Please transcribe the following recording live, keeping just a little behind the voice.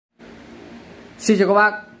Xin chào các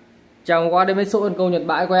bác, chào mừng các bác đến với số ân câu Nhật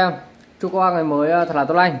bãi của em. Chúc các bác ngày mới thật là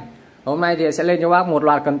tốt lành. Hôm nay thì sẽ lên cho các bác một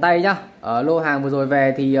loạt cần tay nhá. Ở lô hàng vừa rồi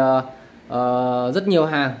về thì rất nhiều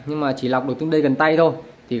hàng nhưng mà chỉ lọc được từng đây cần tay thôi.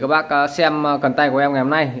 Thì các bác xem cần tay của em ngày hôm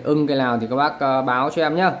nay ưng cái nào thì các bác báo cho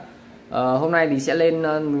em nhá. Hôm nay thì sẽ lên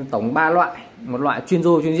tổng 3 loại, một loại chuyên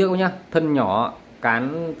rô chuyên giết nhá, thân nhỏ,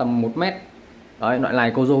 cán tầm 1 mét. Đấy, loại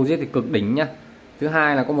này cô rô giết thì cực đỉnh nhá. Thứ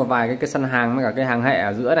hai là có một vài cái săn hàng với cả cái hàng hệ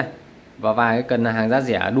ở giữa này và vài cái cần hàng giá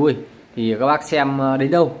rẻ ở đuôi. Thì các bác xem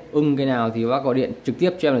đến đâu ưng cái nào thì các bác gọi điện trực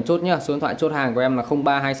tiếp cho em là chốt nhá. Số điện thoại chốt hàng của em là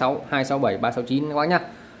 0326 267 369 các bác nhá.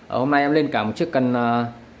 Hôm nay em lên cả một chiếc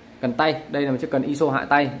cần tay. Đây là một chiếc cần ISO hạ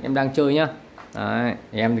tay em đang chơi nhá. Đấy,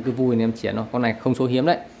 em thì cứ vui nên em triển thôi, con này không số hiếm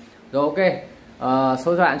đấy. Rồi ok.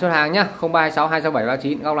 Số điện thoại chốt hàng nhá, 0326 267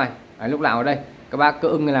 369 góc này. Đấy, lúc nào ở đây các bác cứ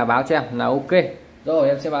ưng là báo cho em là ok. Rồi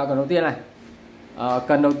em sẽ vào cần đầu tiên này.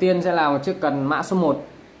 Cần đầu tiên sẽ là một chiếc cần mã số 1.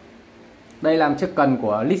 Đây là một chiếc cần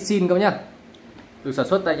của Lissin các bác nhá, được sản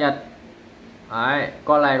xuất tại Nhật. Đấy,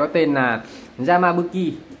 con này có tên là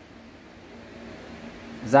Yamabuki,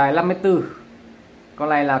 dài 54. Con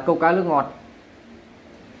này là câu cá nước ngọt.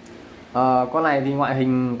 Con này thì ngoại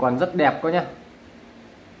hình còn rất đẹp các nhá,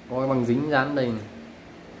 có cái bằng dính dán đây.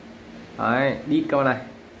 Đấy, đít con này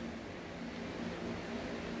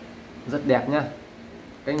rất đẹp nhá.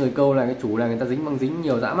 Cái người câu là cái chủ là người ta dính băng dính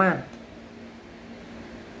nhiều dã man.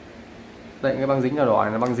 Đây, cái băng dính là đỏ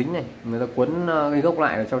này là băng dính này, người ta quấn cái gốc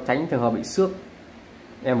lại để cho tránh trường hợp bị xước.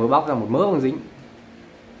 Em mới bóc ra một mớ băng dính,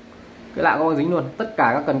 cái lạ có băng dính luôn. Tất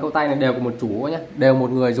cả các cần câu tay này đều của một chủ nhé, đều một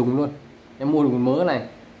người dùng luôn. Em mua được một mớ này,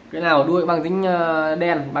 cái nào đuôi băng dính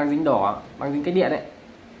đen, băng dính đỏ, băng dính cái điện đấy.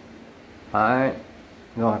 Đấy.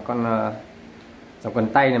 Rồi còn dòng cần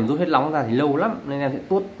tay làm rút hết nóng ra thì lâu lắm nên em sẽ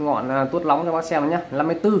tuốt ngọn tuốt nóng cho bác xem nhé.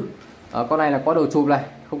 54. Con này là có đầu chụp này,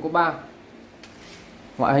 không có bao.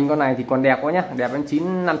 Ngoại hình con này thì còn đẹp quá nhá, đẹp đến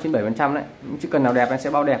 95-97% đấy. Những chiếc cần nào đẹp em sẽ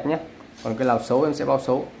bao đẹp nhé, còn cái nào xấu em sẽ bao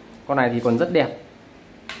xấu. Con này thì còn rất đẹp,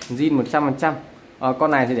 zin 100%.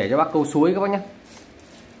 Con này thì để cho bác câu suối các bác nhé,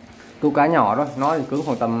 câu cá nhỏ thôi, nó thì cứng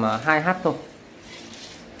khoảng tầm 2H thôi.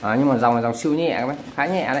 Nhưng mà dòng là dòng siêu nhẹ các bác, khá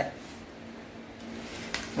nhẹ đấy.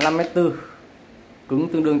 54, cứng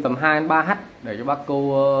tương đương tầm 2-3H để cho bác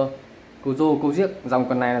câu rô câu giết. Dòng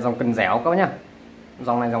cần này là dòng cần dẻo các bác nhá,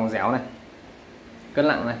 dòng này dòng dẻo này, cân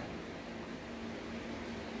nặng này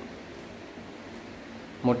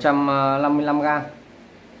 155g,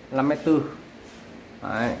 54.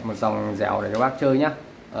 Đấy, một dòng dẻo để cho bác chơi nhá.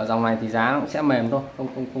 Ở dòng này thì giá cũng sẽ mềm thôi, không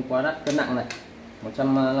quá đắt. Cân nặng này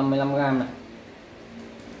 155g này,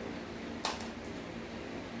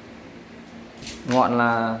 ngọn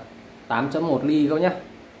là 8.1 ly các nhá,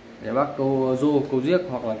 để bác câu rô câu giết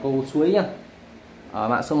hoặc là câu suối nhá. Ở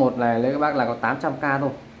mã số 1 này lấy các bác là có 800k thôi.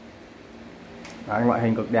 Đấy, ngoại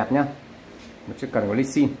hình cực đẹp nhá, một chiếc cần của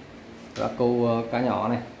Lissin, là câu cá nhỏ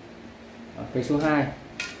này. Cây số 2,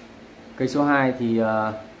 cây số 2 thì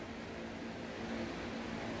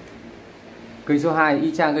cây số 2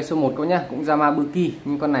 y chang cây số 1 các nhá, cũng Yamabuki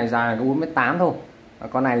nhưng con này dài có 4m8 thôi.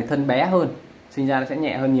 Con này thì thân bé hơn, sinh ra nó sẽ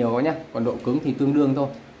nhẹ hơn nhiều các nhá, còn độ cứng thì tương đương thôi.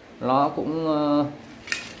 Nó cũng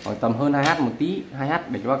khoảng tầm hơn 2H một tí, 2H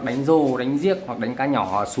để cho bác đánh rô, đánh giếc hoặc đánh cá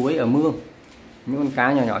nhỏ ở suối ở mương. Những con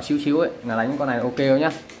cá nhỏ nhỏ xíu xíu ấy là đánh con này ok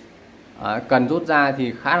nhá. Cần rút ra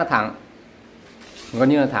thì khá là thẳng, gần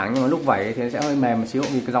như là thẳng, nhưng mà lúc vẩy thì sẽ hơi mềm một xíu,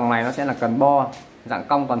 vì cái dòng này nó sẽ là cần bo dạng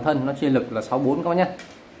cong toàn thân, nó chia lực là 64 các bác nhá.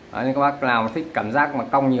 Nên các bác nào mà thích cảm giác mà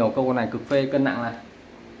cong nhiều câu con này cực phê. Cân nặng này,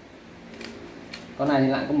 con này thì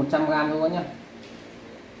nặng có 100g thôi nhá,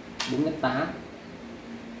 4m8,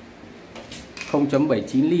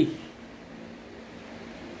 0.79 ly.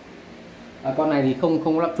 Con này thì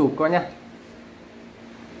không lắp chụp các nhá.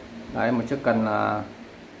 Đấy, một chiếc cần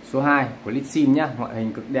số 2 của Lissin nhá, ngoại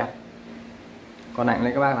hình cực đẹp. Con này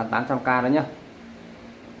lấy các bác là 800k đó nhá.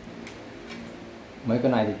 Mấy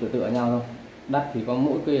cái này thì tựa nhau thôi, đắt thì có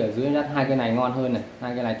mỗi cây ở dưới đắt. Hai cây này ngon hơn này,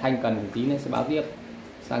 hai cây này thanh cần thì tí nữa sẽ báo tiếp.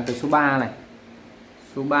 Sang cây số 3 này,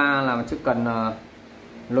 số 3 là một chiếc cần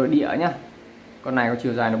nội địa nhá. Con này có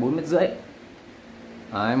chiều dài là 4,5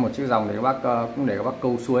 m. Đấy, một chiếc dòng để các bác cũng để các bác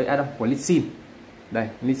câu suối đâu của Lissin. Đây,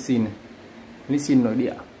 Lissin này, Lissin nội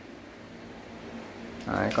địa.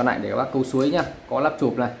 Đấy, con này để các bác câu suối nhá, có lắp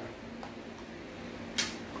chụp này.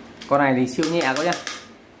 Con này thì siêu nhẹ các nhá,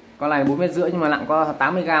 con này 4,5 m nhưng mà nặng có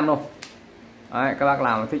 80g thôi. Đấy, các bác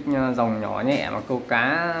nào thích dòng nhỏ nhẹ mà câu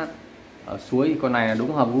cá ở suối thì con này là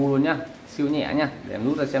đúng hợp gu luôn nhá, siêu nhẹ nhá. Để em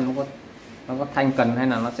rút ra xem nó có thanh cần hay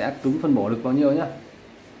là nó sẽ cứng phân bổ lực bao nhiêu nhá.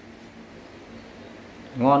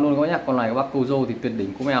 Ngon luôn các nhá, con này các bác câu rô thì tuyệt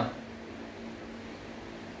đỉnh của mèo,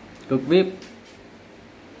 cực vip,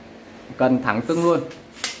 cần thẳng tưng luôn.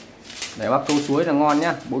 Để bác câu suối là ngon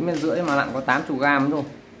nhá. 4,5 m mà nặng có 80 g thôi,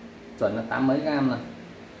 chuẩn là 80 mấy gram, là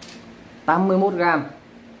 81 g,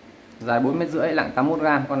 dài 4,5 m, nặng 81 g.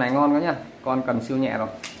 Con này ngon quá nhá, con cần siêu nhẹ rồi.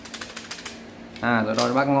 Rồi đo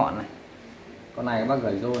cho bác ngọn này. Con này bác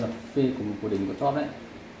gửi rô là phi cùng của đỉnh của chóp đấy,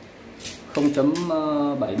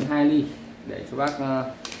 0,72 ly để cho bác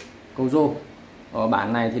câu rô. Ở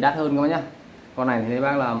bản này thì đắt hơn các bác nhá. Con này thì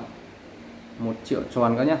bác là 1 triệu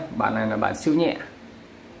tròn các nhá. Bản này là bản siêu nhẹ,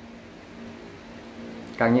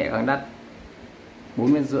 càng nhẹ càng đắt.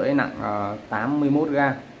 4,5 m, nặng 81 g.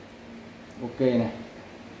 Ok này.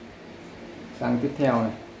 Sang tiếp theo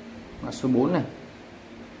này, mã số 4 này.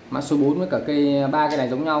 Mã số 4 với cả cây, ba cái này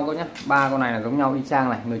giống nhau các nhá. Ba con này là giống nhau y chang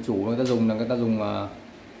này. Người chủ người ta dùng là người ta dùng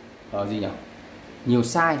gì nhỉ? Nhiều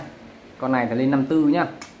size. Con này thì lên 54 nhá.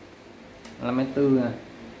 54 này.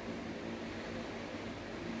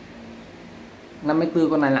 54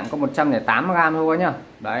 con này nặng có 108 g thôi nhá.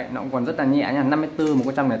 Đấy, nó cũng còn rất là nhẹ nha. 54 một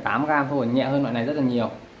 108 g thôi, nhẹ hơn loại này rất là nhiều.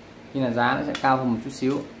 Nhưng là giá nó sẽ cao hơn một chút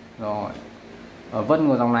xíu. Rồi. Ở vân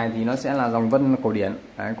của dòng này thì nó sẽ là dòng vân cổ điển.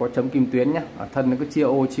 Đấy, có chấm kim tuyến nhá. Ở thân nó cứ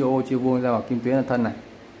chia vuông ra vào kim tuyến ở thân này.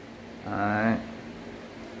 Đấy.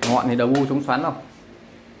 Ngọn thì đầu bu chống xoắn không?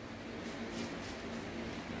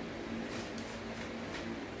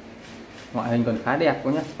 Ngoại hình còn khá đẹp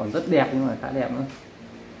quá nhá, còn rất đẹp nhưng mà khá đẹp nữa.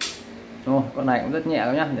 Con này cũng rất nhẹ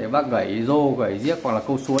các nhá, để bác gẩy rô, gẩy giếc hoặc là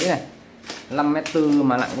câu suối này. 5,4 m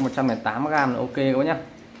mà nặng có 108 g là ok các nhá.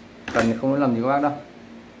 Cần thì không có làm gì các bác đâu.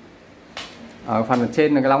 Ở phần ở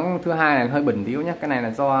trên là cái lóng thứ hai này hơi bẩn tí nhá. Cái này là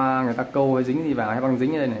do người ta câu hay dính gì vào hay băng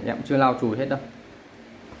dính ở đây này, em chưa lau chùi hết đâu.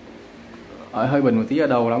 Hơi bẩn một tí ở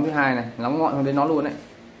đầu lóng thứ hai này, lóng ngọn không đến nó luôn đấy.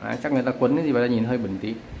 Đấy, chắc người ta quấn cái gì vào đây nhìn hơi bẩn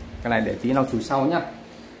tí. Cái này để tí lau chùi sau nhá.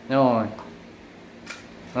 Rồi.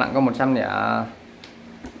 Nặng có 106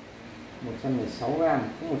 g,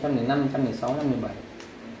 105, 106, 117.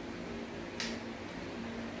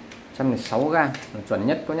 106 g là chuẩn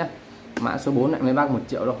nhất có nhá. Mã số 4 lại mấy bác 1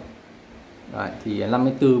 triệu đâu. Đấy, thì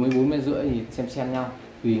 54 với 4,5 m thì xem nhau,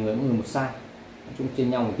 tùy người mỗi người một size. Nói chung trên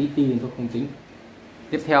nhau một tí thôi không tính.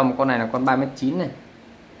 Tiếp theo một con này là con 3,9 m này.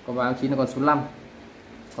 Con 3,9 là con số 5.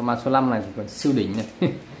 Con mã số 5 này thì còn siêu đỉnh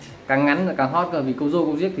này. Càng ngắn là càng hot cơ, vì câu rô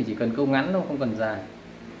câu giếc thì chỉ cần câu ngắn thôi, không cần dài.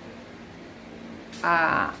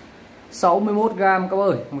 61 g các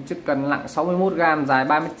ơi, một chiếc cần nặng 61 g, dài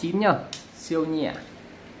 3,9 m nhá, siêu nhẹ.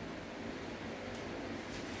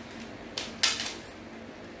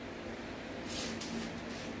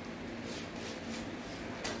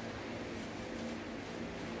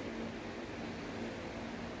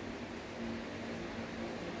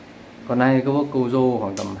 Còn này có câu rô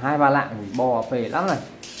khoảng tầm 2-3 lạng thì bò phê lắm này.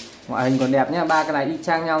 Ngoại hình còn đẹp nhá, ba cái này y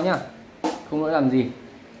chang nhau nhá, không lỗi làm gì.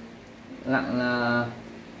 Nặng là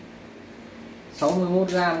 61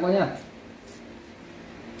 g quá nhá.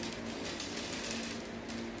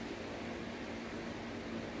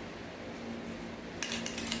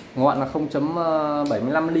 Ngọn là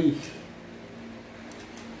 0,75 ly.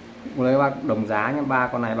 Lấy bác đồng giá nha, ba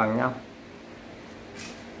con này bằng nhau.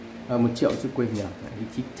 1 triệu chứ quên nhỉ,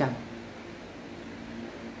 900.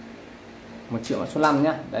 1 triệu số 5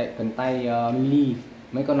 nhá. Đấy, cần tay mini.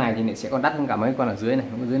 Mấy con này thì sẽ còn đắt hơn cả mấy con ở dưới này,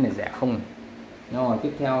 mấy con dưới này rẻ không này. Rồi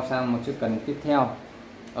tiếp theo sang một chiếc cần tiếp theo.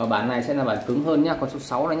 Ở bản này sẽ là bản cứng hơn nhá, con số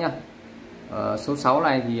 6 này nhá. Số 6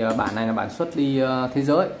 này thì bản này là bản xuất đi thế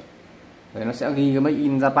giới. Để nó sẽ ghi cái Made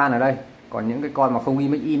in Japan ở đây. Còn những cái con mà không ghi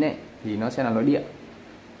Made in ấy thì nó sẽ là nội địa.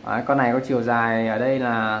 Đấy, con này có chiều dài ở đây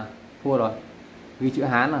là thua rồi. Ghi chữ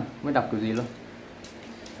Hán rồi, mới đọc kiểu gì luôn.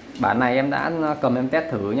 Bản này em đã cầm em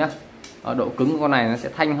test thử nhá. Độ cứng của con này nó sẽ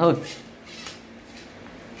thanh hơn.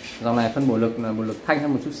 Dòng này phân bổ lực là bổ lực thanh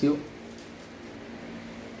hơn một chút xíu.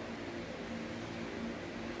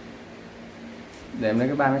 Để em lấy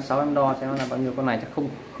cái 36 em đo xem nó là bao nhiêu. Con này chắc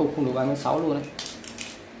không được 36 luôn đấy.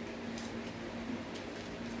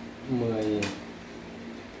 10.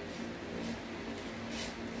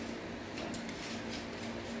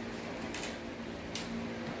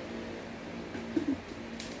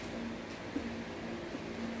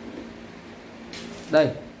 Đây.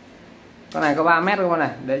 Con này có 3 mét thôi con này.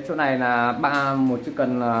 Đấy, chỗ này là một chiếc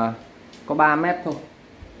cần có 3 mét thôi.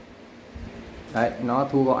 Đấy, nó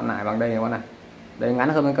thu gọn lại bằng đây này con này. Đây ngắn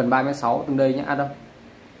hơn cái cần 3,6 từng đây nhá. Đâu.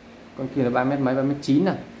 Con kia là 3 mét mấy, 3,9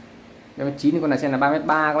 này. 3,9 thì con này sẽ là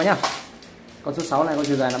 3,3 các bác nhá. Con số 6 này có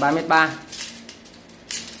chiều dài là 3,3 m.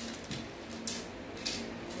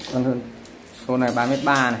 Con số này 3,3 m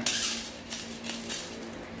này.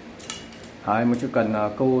 Đấy, một chiếc cần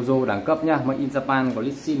câu rô đẳng cấp nhá, Made in Japan của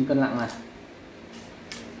Lissin. Cân nặng này.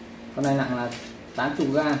 Con này nặng là 80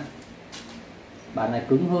 g. Bản này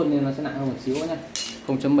cứng hơn nên nó sẽ nặng hơn một xíu nhá.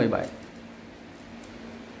 0,17.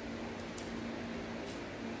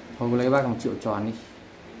 Thôi lấy bác 1 triệu tròn đi,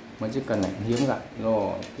 mấy chiếc cần này hiếm cả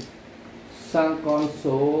rồi. Sang con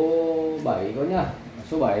số 7 có nhá.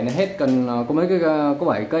 Số 7 này hết cần có mấy cái, có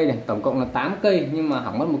 7 cây này, tổng cộng là 8 cây nhưng mà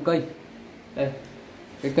hỏng mất 1 cây. Đây,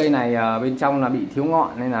 cái cây này bên trong là bị thiếu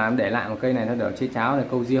ngọn nên là em để lại một cây này, nó để chế cháo này,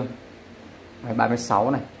 câu riêng. Này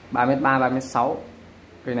 36 này, 3m3 3m6,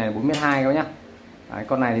 cây này 4m2 các nhá. Đấy,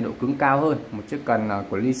 con này thì độ cứng cao hơn, một chiếc cần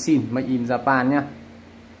của Lissin made in Japan nhá,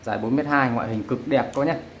 dài 4m2, ngoại hình cực đẹp các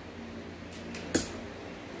nhá.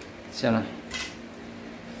 Xem này,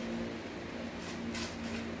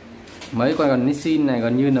 mấy con gần Nissin này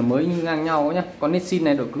gần như là mới ngang nhau nhá. Con Nissin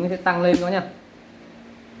này độ cứng sẽ tăng lên các nhá.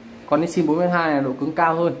 Con Nissin 4m2 này độ cứng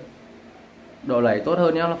cao hơn, độ lẩy tốt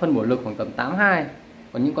hơn nhá, nó phân bổ lực khoảng tầm 82.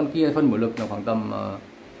 Còn những con kia phân bổ lực là khoảng tầm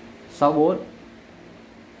 64.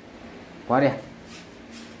 Quá đẹp.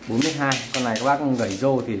 4m2, con này các bác gẩy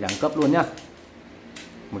rô thì đẳng cấp luôn nhá.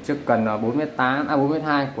 Một chiếc cần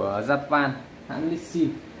 4m2 của Japan, hãng Nissin.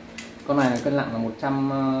 Con này cân nặng là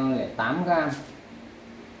 108 g.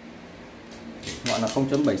 Gọi là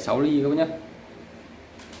 0.76 ly các bác nhé.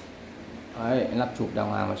 Đấy, lắp chụp đàng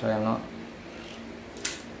hoàng mà cho em nó.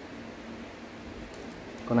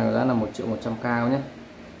 Con này giá là 1.100.000 nhé.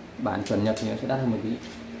 Bản chuẩn Nhật thì nó sẽ đắt hơn một tí.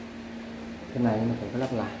 Cái này nó phải lắp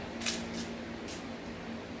lại.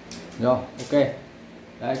 Rồi, ok.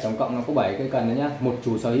 Đấy, tổng cộng nó có 7 cây cần đấy nhá. Một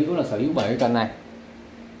chủ sở hữu là sở hữu 7 cây cần này.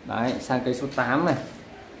 Đấy, sang cây số 8 này.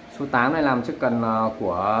 Số 8 này làm chiếc cần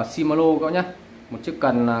của Shimano các nhá. Một chiếc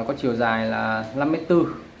cần có chiều dài là 5m4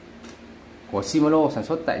 của Shimano, sản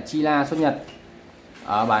xuất tại China, xuất Nhật.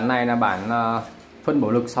 Ở bản này là bản phân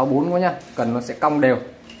bổ lực 64 các nhá. Cần nó sẽ cong đều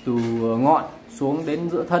từ ngọn xuống đến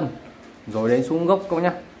giữa thân, rồi đến xuống gốc các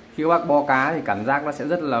nhá. Khi các bác bo cá thì cảm giác nó sẽ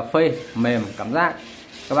rất là phê, mềm cảm giác.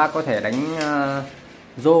 Các bác có thể đánh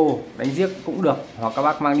rô, đánh giếc cũng được, hoặc các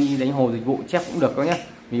bác mang đi đánh hồ dịch vụ chép cũng được các nhá.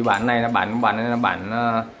 Vì bản này là bản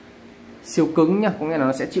siêu cứng nhá, có nghĩa là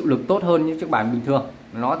nó sẽ chịu lực tốt hơn những chiếc bản bình thường.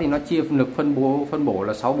 Nó thì nó chia lực phân bổ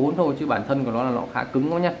là 64 thôi, chứ bản thân của nó là nó khá cứng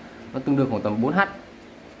đó nhá. Nó tương đương khoảng tầm 4H.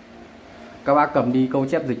 Các bác cầm đi câu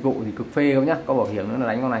chép dịch vụ thì cực phê không nhá. Có bảo hiểm nữa là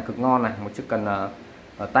đánh con này cực ngon này. Một chiếc cần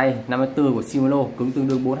ở tay 5m4 của Shimano, cứng tương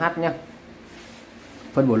đương 4H nhá.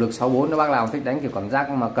 Phân bổ lực 64, các bác nào thích đánh kiểu cảm giác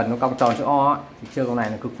mà cần nó cong tròn chữ O ấy, thì chơi con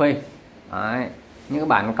này là cực phê. Đấy. Những cái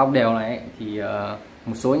bản cong đều này ấy, thì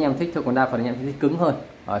một số anh em thích thôi, còn đa phần anh em thích cứng hơn.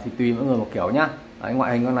 Thì tùy mỗi người một kiểu nhá. Đấy,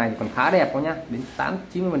 ngoại hình con này thì còn khá đẹp quá nhá, đến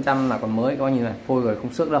 80-90% là còn mới, coi như này phôi rồi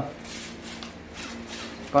không xước đâu.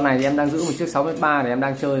 Con này thì em đang giữ một chiếc 6m3 để em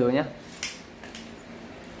đang chơi rồi nhá.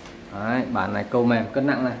 Đấy, bản này câu mềm, cân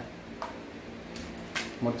nặng này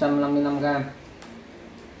 155 g,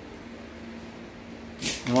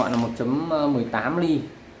 ngọn là 1.18 ly.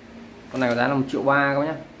 Con này có giá là 1.3 triệu các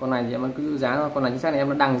nhá. Con này thì em cứ giữ giá thôi. Con này chính xác là em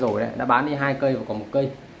đã đăng rồi đấy, đã bán đi 2 cây và còn 1 cây.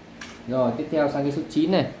 Rồi tiếp theo sang cái số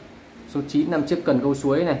 9 này. Số 9 nằm chiếc cần câu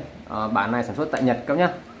suối này. Bản này sản xuất tại Nhật các nhá.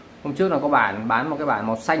 Hôm trước là có bản bán một cái bản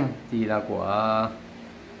màu xanh thì là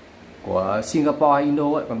của Singapore hay Indo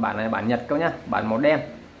ấy, còn bản này là bản Nhật các nhá. Bản màu đen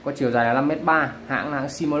có chiều dài là 5m3, hãng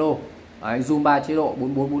Shimano. Zoom 3 chế độ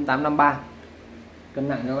 444853. Cân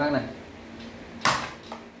nặng cho các bác này.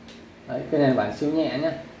 Đấy, cái này là bản siêu nhẹ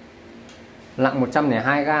nhá. Nặng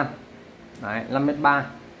 102 g. Đấy, 5m3.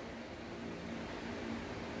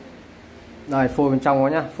 Đây, phôi bên trong có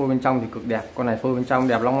nhá, phôi bên trong thì cực đẹp. Con này phôi bên trong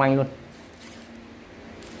đẹp long lanh luôn.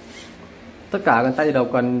 Tất cả cần tay từ đầu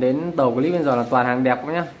cần đến đầu clip bây giờ là toàn hàng đẹp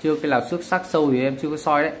quá nhá, chưa cái nào xước sắc sâu thì em chưa có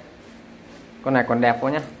soi đấy. Con này còn đẹp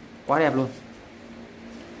quá nhá, quá đẹp luôn.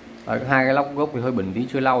 Hai cái lóc gốc thì hơi bẩn tí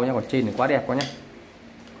chưa lau nhá, còn trên thì quá đẹp quá nhá.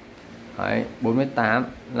 Đấy, 4m8,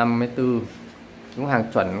 5m4, đúng hàng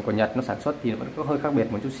chuẩn của Nhật, nó sản xuất thì vẫn có hơi khác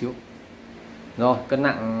biệt một chút xíu. Rồi, cân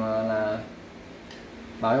nặng là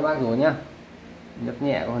báo với bác rồi nhá, nhấc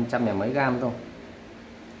nhẹ có hơn 100 mấy gram thôi.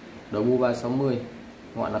 Đầu bu 360,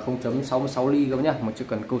 ngọn là 0.66 ly các nhá, một chiếc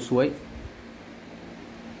cần câu suối.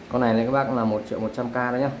 Con này các bác là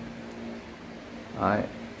 1.100.000 đó nhá. Đấy.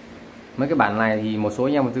 Mấy cái bản này thì một số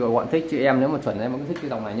anh em tự gọi thích, chứ em nếu mà chuẩn em vẫn thích cái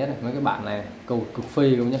dòng này nhất này. Mấy cái bản này câu cực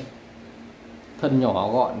phê các nhá, thân nhỏ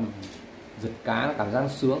gọn, giật cá là cảm giác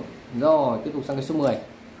sướng. Rồi tiếp tục sang cái số 10.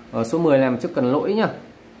 Ở số 10 là một chiếc cần lỗi nhá,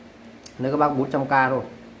 nếu các bác 400.000 rồi.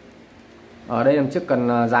 Ở đây là một chiếc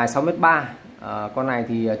cần dài 6m3. Con này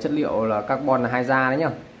thì chất liệu là carbon là 2 da đấy nhá,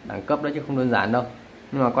 đẳng cấp đấy chứ không đơn giản đâu.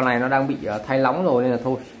 Nhưng mà con này nó đang bị thay lóng rồi nên là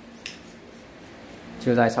thôi.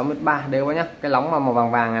 Chiều dài 6m3 đây quá nhá. Cái lóng mà màu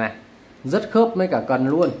vàng vàng này, rất khớp với cả cần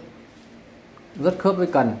luôn, rất khớp với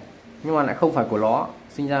cần, nhưng mà lại không phải của nó,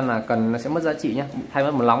 sinh ra là cần nó sẽ mất giá trị nhá, thay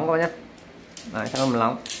mất một lóng các nhá. Đấy, thay mất một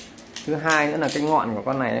lóng. Thứ hai nữa là cái ngọn của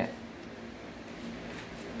con này đấy,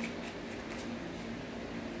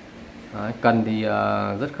 Đấy, cần thì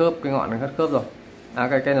rất khớp, cái ngọn này rất khớp rồi.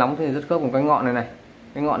 Cái nóng thì rất khớp, cùng cái ngọn này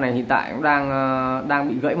cái ngọn này hiện tại cũng đang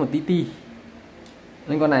bị gãy một tí ti.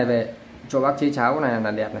 Nên con này về cho bác chế cháo, con này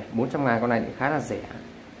là đẹp này, 400.000, con này thì khá là rẻ,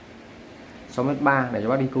 6m3 để cho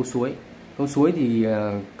bác đi câu suối. Câu suối thì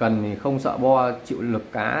cần thì không sợ bo chịu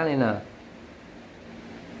lực cá, nên là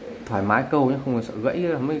thoải mái câu nhé, không sợ gãy.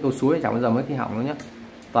 Mấy câu suối chẳng bao giờ mới khi hỏng nữa nhé.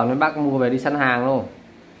 Toàn mấy bác mua về đi săn hàng luôn,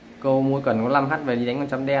 câu mua cần có 5h về đi đánh con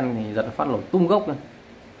chấm đen thì giật phát nổ tung gốc này.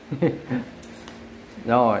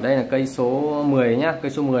 Rồi đây là cây số 10 nhá.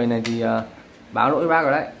 Cây số 10 này thì báo lỗi bác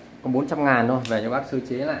rồi đấy, có 400.000 thôi, về cho bác sơ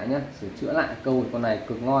chế lại nhá, sửa chữa lại câu. Con này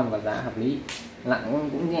cực ngon và giá hợp lý, nặng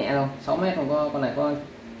cũng nhẹ đâu, 6m không có. Con này có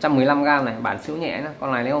 115g này, bản siêu nhẹ nhá.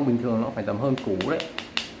 Con này nếu không bình thường nó phải tầm hơn củ đấy,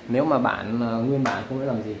 nếu mà bản nguyên bản không biết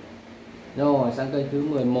làm gì. Rồi sang cây thứ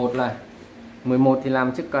 11 này. 11 thì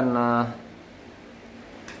làm chiếc cần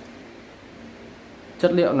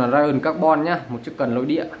chất liệu là rayon carbon nhá, một chiếc cần nội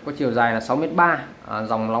địa, có chiều dài là 6m3,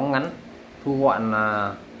 dòng lóng ngắn, thu gọn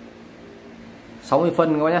là 60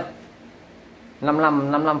 phân các bác nhá.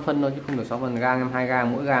 55 phân thôi chứ không được 6 phần, gang em 2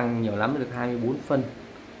 gang, mỗi gang nhiều lắm được 24 phân,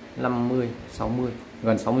 50 60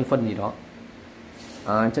 gần 60 phân gì đó.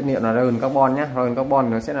 Chất liệu là rayon carbon nhá. Rayon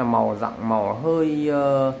carbon nó sẽ là màu dạng màu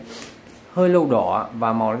hơi lâu đỏ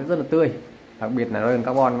và màu rất là tươi, đặc biệt là rayon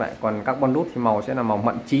carbon vậy. Còn carbon đút thì màu sẽ là màu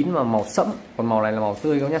mận chín và màu sẫm, còn màu này là màu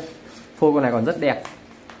tươi các nhá. Phôi con này còn rất đẹp.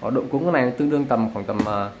 Độ cứng con này tương đương khoảng tầm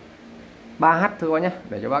 3h thôi nhá,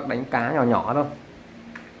 để cho bác đánh cá nhỏ nhỏ thôi,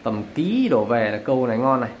 tầm ký đổ về là câu này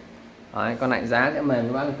ngon này. Đấy, con này giá sẽ mềm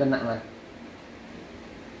cho bác, cân nặng này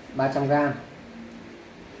 300g.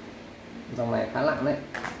 Dòng này khá nặng đấy,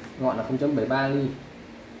 ngọn là 0.73 ly.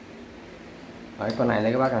 Đấy, con này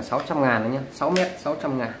lấy các bác là 600.000 đấy nhá, 6m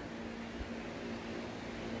 600.000.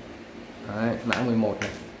 Đấy, mã 11 này.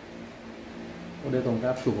 Có đưa tổng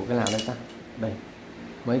lắp chụp của cái nào đây ta? Đây,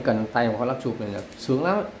 mấy cần tay mà có lắp chụp này là sướng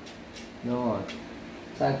lắm ấy. Rồi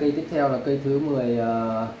sang cây tiếp theo là cây thứ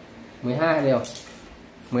 12 đều.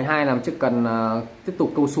 12 làm chiếc cần tiếp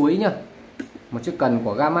tục câu suối nhá, một chiếc cần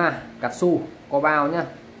của Gamma Katsu có bao nhá,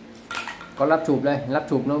 có lắp chụp đây, lắp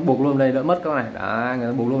chụp nó buộc luôn đây, đỡ mất các này. Đấy, người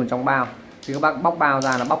ta buộc luôn vào trong bao, khi các bác bóc bao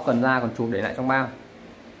ra là bóc cần ra, còn chụp để lại trong bao.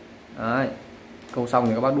 Đấy, câu xong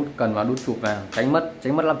thì các bác đút cần vào, đút chụp vào, tránh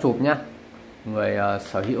mất lắp chụp nhá. Người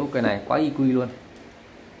sở hữu cây này quá IQ luôn,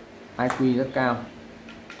 IQ rất cao.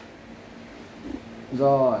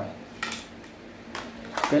 Rồi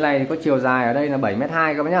cái này thì có chiều dài ở đây là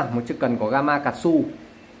 7m2 các bác nhá, một chiếc cần của Gamma Katsu.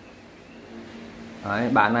 Đấy,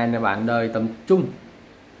 bản này là bản đời tầm trung.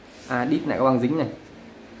 Đít này có băng dính này,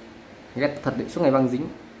 ghét thật định suốt ngày băng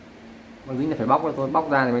dính là phải bóc ra thôi,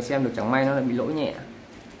 bóc ra thì mới xem được, chẳng may nó lại bị lỗi nhẹ.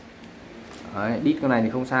 Đấy, đít con này thì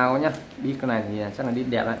không sao nhá, đít con này thì chắc là đít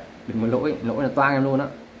đẹp đấy, đừng có lỗi là toang em luôn đó.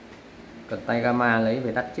 Cần tay Gamma lấy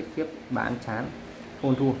về đắt chiếc khiếp, bán chán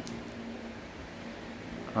không thua.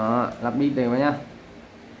 Đó, lắp đít đây nhá.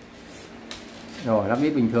 Rồi lắp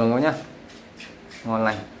đít bình thường thôi nhá, ngon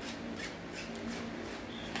lành.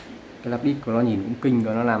 Cái lắp đít của nó nhìn cũng kinh,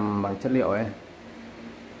 của nó làm bằng chất liệu ấy,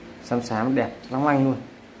 xám xám đẹp long lanh luôn.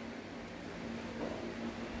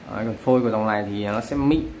 Đấy, còn phôi của dòng này thì nó sẽ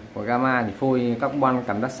mịn, của Gamma thì phôi carbon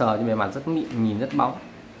cảm giác sờ trên bề mặt rất mịn, nhìn rất bóng.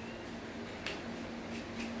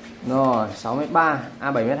 Rồi 6m3,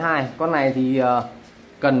 7m2. Con này thì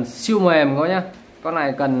cần siêu mềm các nhá. Con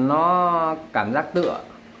này cần nó cảm giác tựa,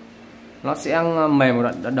 nó sẽ mềm một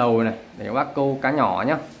đoạn đầu này để các bác câu cá nhỏ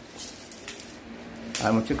nhá.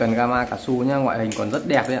 Đấy, một chiếc cần Gamma Katsu nhá, ngoại hình còn rất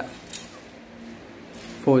đẹp đấy ạ,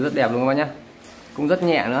 phôi rất đẹp luôn các bác nhá, cũng rất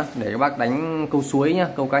nhẹ nữa, để các bác đánh câu suối nhá,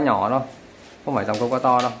 câu cá nhỏ thôi, không phải dòng câu cá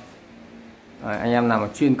to đâu. Đấy, anh em nào mà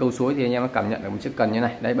chuyên câu suối thì anh em cảm nhận được một chiếc cần như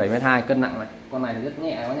này. Đây 7m2, cân nặng này, con này thì rất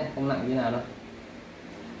nhẹ quá nhé, không nặng như nào đâu,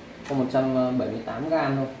 có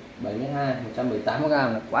 178g thôi. 7m2 178g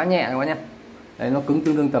là quá nhẹ các bác nhé. Đấy, nó cứng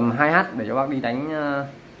tương đương tầm 2h để cho bác đi đánh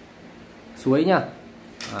suối nhá.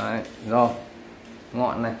 Đấy, rồi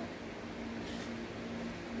ngọn này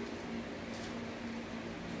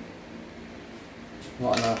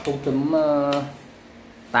ngọn là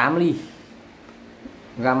 0.8 ly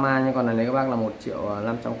Gamma nha. Còn này lấy các bác là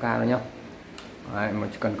 1.500.000 rồi nhá. Đấy, một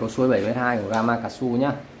cần câu suối 7m2 của Gamma Katsu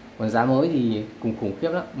nhá. Còn giá mới thì cùng khủng khiếp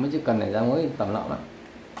lắm, mấy chiếc cần này giá mới tầm lợn lắm,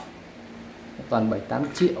 toàn 7-8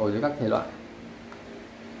 triệu rồi các thể loại.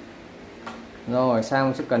 Rồi sang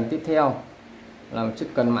một chiếc cần tiếp theo là một chiếc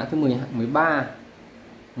cần mã thứ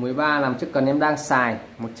 13 làm chiếc cần em đang xài,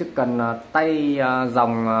 một chiếc cần tay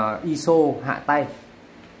dòng ISO hạ tay.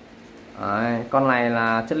 Đấy, con này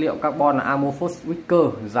là chất liệu carbon là amorphous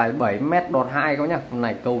wicker, dài 7m.2 các nhá. Con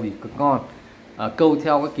này câu thì cực ngon, câu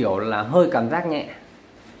theo cái kiểu là hơi cảm giác nhẹ,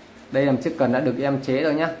 Đây là một chiếc cần đã được em chế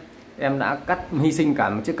rồi nhá. Em đã cắt hy sinh cả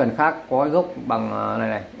một chiếc cần khác có gốc bằng này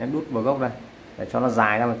này, em đút vào gốc đây để cho nó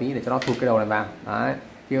dài ra một tí, để cho nó thụt cái đầu này vào. Đấy,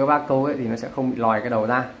 khi các bác câu ấy thì nó sẽ không bị lòi cái đầu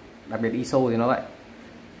ra, đặc biệt ISO thì nó vậy.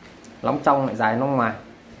 Lóng trong lại dài lóng ngoài.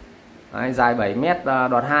 Đấy, dài 7 m,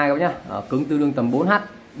 đọt 2 các bác nhá. Cứng tương đương tầm 4H.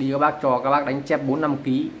 Đi các bác cho các bác đánh chép 4-5 kg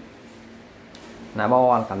là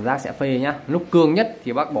bo cảm giác sẽ phê nhá. Lúc cương nhất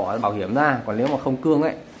thì bác bỏ bảo hiểm ra, còn nếu mà không cương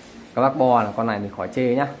ấy các bác bo là con này thì khỏi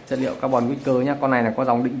chê nhá. Chất liệu carbon nguy cơ nhá. Con này là có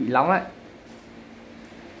dòng định vị lóng đấy.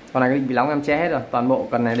 Con này có định vị lóng em che hết rồi, toàn bộ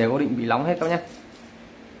cần này đều có định vị lóng hết các nhá.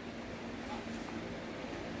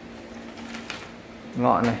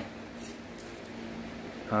 Ngọn này.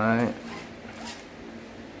 Đấy.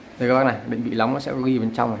 Đây các bác này, định vị lóng nó sẽ có ghi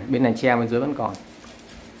bên trong này, bên này che bên dưới vẫn còn.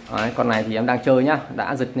 Đấy, con này thì em đang chơi nhá,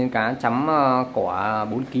 đã giật lên cá chấm cỏ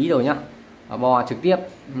 4 kg rồi nhá. Bo trực tiếp,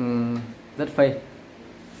 rất phê.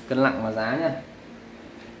 Cân nặng và giá nhá,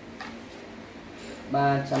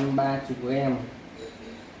 330 g.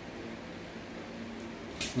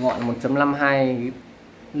 Ngọn 1.52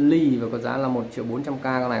 ly và có giá là 1.400.000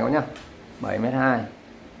 con này các nhá. 7m2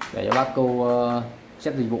 để cho bác câu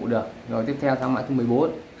chép dịch vụ được. Rồi tiếp theo sang mã thứ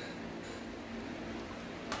 14.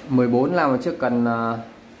 14 là một chiếc cần,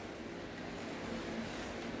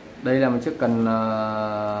 đây là một chiếc cần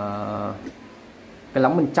cái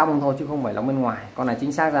lóng bên trong thôi chứ không phải lóng bên ngoài. Con này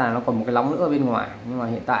chính xác ra là nó còn một cái lóng nữa bên ngoài, nhưng mà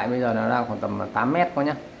hiện tại bây giờ nó đang khoảng tầm 8 m coi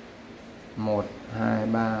nhá. 1 2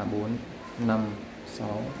 3 4 5 6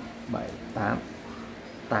 7 8.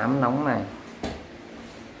 8 nóng này.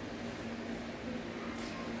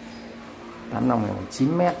 8 nòng này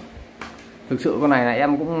 9 m. Thực sự con này là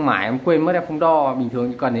em cũng mãi em quên mất, em không đo. Bình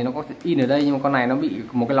thường cần thì nó có in ở đây, nhưng mà con này nó bị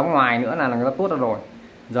một cái lóng ngoài nữa là người ta tốt rồi.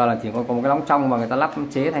 Giờ là chỉ còn có một cái lóng trong và người ta lắp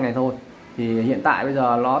chế thành này thôi. Thì hiện tại bây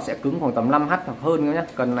giờ nó sẽ cứng khoảng tầm 5H hoặc hơn nữa nhé.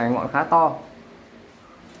 Cần này ngọn khá to.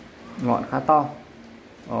 Ngọn khá to.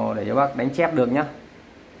 Để cho bác đánh chép được nhá.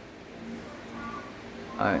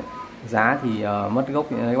 Đấy, giá thì mất gốc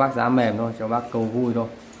thì các bác giá mềm thôi, cho bác câu vui thôi.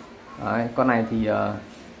 Đấy, con này thì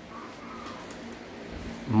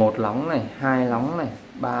 1 lóng này, 2 lóng này,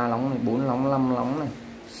 3 lóng này, 4 lóng, 5 lóng này,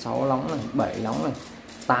 6 lóng này, 7 lóng này,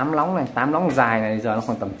 8 lóng này. 8 lóng dài này giờ nó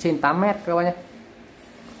khoảng tầm trên 8 m các bác nhé.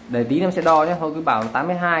 Để tí em sẽ đo nhé, thôi cứ bảo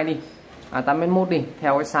 8m2 đi, 8m1 đi,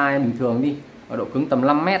 theo cái size bình thường đi, ở độ cứng tầm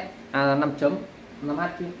 5m, 5.5H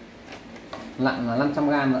chứ. Nặng là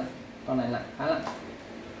 500g nữa, con này nặng khá nặng.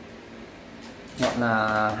 Ngọn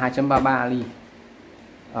là 2.33 ly.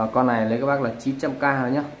 Con này lấy các bác là 900k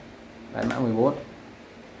rồi nhá. Đấy, mã 14.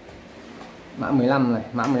 Mã 15 này,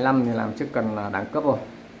 mã 15 thì làm chiếc cần đẳng cấp rồi.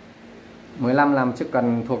 15 làm chiếc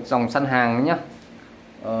cần thuộc dòng săn hàng nhá.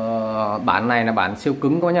 Bản này là bản siêu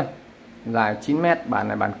cứng thôi nhá. Dài 9 m, bản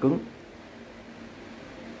này bản cứng.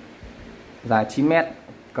 Dài 9 m,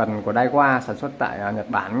 cần của Daiwa sản xuất tại Nhật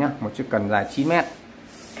Bản nhá, một chiếc cần dài 9 m.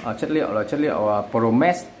 Chất liệu là chất liệu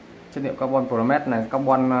Promex, chất liệu carbon Promex này,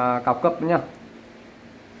 carbon cao cấp nhá.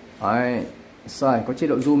 Đấy, rồi có chế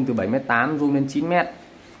độ zoom từ 7m8 zoom lên 9 m.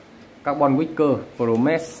 Carbon wicker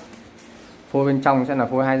Promex. Phôi bên trong sẽ là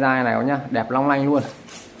phôi 2 dai này nhá, đẹp long lanh luôn.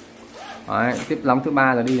 Đấy, tiếp lóng thứ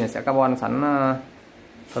 3 rồi đi sẽ carbon sắn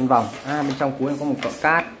phân vòng. Bên trong cuối có một cỡ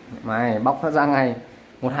cát, mày bóc nó ra ngay.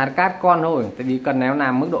 Một hạt cát con thôi, tại vì cần này nó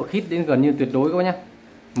làm mức độ khít đến gần như tuyệt đối các bác nhá.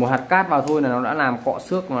 Một hạt cát vào thôi là nó đã làm cọ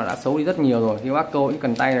xước mà đã xấu đi rất nhiều rồi. Khi bác câu những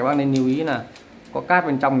cần tay này bác nên lưu ý là có cát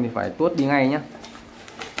bên trong thì phải tuốt đi ngay nhá,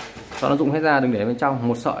 cho nó rụng hết ra, đừng để bên trong.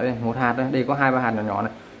 Một sợi đây, một hạt đây, đây có 2-3 hạt nhỏ nhỏ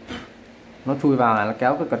này, nó chui vào là nó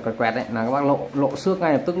kéo cái cật quẹt đấy, là các bác lộ xước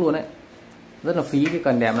ngay lập tức luôn đấy, rất là phí cái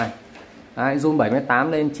cần đẹp này. Đấy, zoom 7m8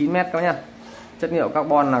 lên 9 m các nhá. Chất liệu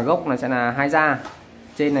carbon là gốc này sẽ là 2 da,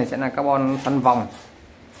 trên này sẽ là carbon phân vòng,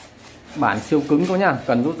 bản siêu cứng các nhá,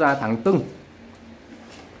 cần rút ra thẳng tưng.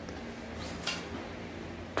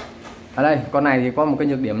 Ở đây con này thì có một cái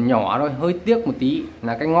nhược điểm nhỏ thôi, hơi tiếc một tí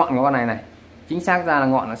là cái ngọn của con này này. Chính xác ra là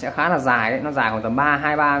ngọn nó sẽ khá là dài đấy, nó dài khoảng tầm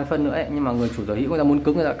 2-3 phân nữa ấy, nhưng mà người chủ sở hữu người ta muốn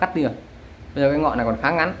cứng người ta cắt đi rồi. Bây giờ cái ngọn này còn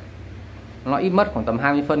khá ngắn, nó ít mất khoảng tầm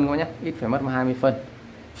 20 phân các nhé, ít phải mất 20 phân.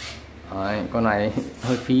 Đấy, con này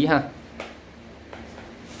hơi phí ha.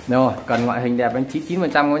 Rồi, cần ngoại hình đẹp đến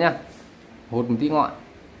 99% các nhá. Hụt một tí ngọn.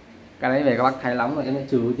 Cái đấy về các bác thay lóng rồi em sẽ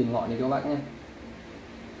trừ tiền ngọn đi các bác nhé.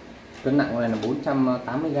 Cân nặng này là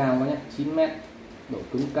 480g các nhé, 9 m, độ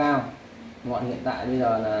cứng cao. Ngọn hiện tại bây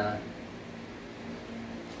giờ là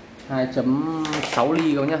 2.6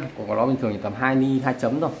 ly các nhá, của nó bình thường chỉ tầm 2 ly 2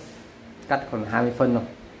 chấm thôi. Cắt còn 20 phân rồi.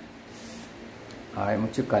 Đấy, một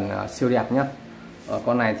chiếc cần siêu đẹp nhá.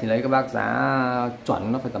 Con này thì lấy các bác giá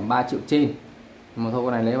chuẩn nó phải tầm 3 triệu trên. Nhưng mà thôi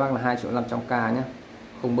con này lấy các bác là 2.500.000 nhá,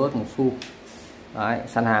 không bớt một xu. Đấy,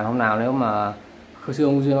 săn hàng hôm nào nếu mà Khơi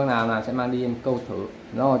xương không duyên bác nào là sẽ mang đi em câu thử.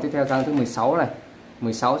 Rồi tiếp theo sang thứ 16 này.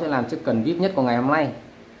 16 sẽ làm chiếc cần VIP nhất của ngày hôm nay.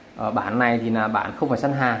 Ở bản này thì là bản không phải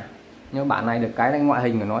săn hàng, nhưng bản này được cái ngoại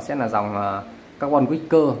hình của nó sẽ là dòng carbon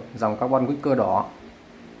wicker, dòng carbon wicker đỏ,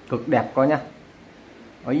 cực đẹp coi nhá.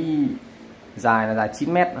 Ấy, dài là dài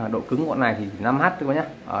 9m, độ cứng bọn này thì 5H thôi nhá.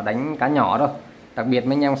 Đánh cá nhỏ thôi, đặc biệt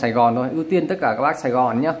mấy anh em Sài Gòn thôi, ưu tiên tất cả các bác Sài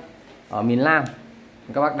Gòn nhá. Ở miền Nam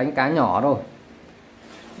các bác đánh cá nhỏ thôi.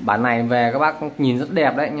 Bản này về các bác nhìn rất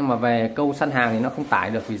đẹp đấy, nhưng mà về câu săn hàng thì nó không tải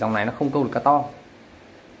được, vì dòng này nó không câu được cá to.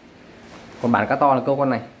 Còn bản cá to là câu con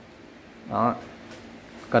này. Đó.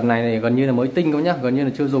 Cần này thì gần như là mới tinh thôi nhá, gần như là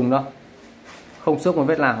chưa dùng đâu. Không xước một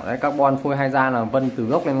vết nào. Đấy, carbon phôi hai da là vân từ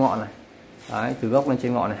gốc lên ngọn này. Đấy, từ gốc lên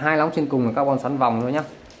trên ngọn này, hai lóng trên cùng là carbon xoắn vòng thôi nhá.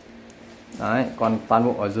 Đấy, còn toàn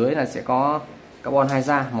bộ ở dưới là sẽ có carbon hai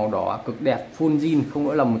da màu đỏ cực đẹp, full zin, không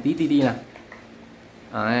lỗi lầm một tí TD nào.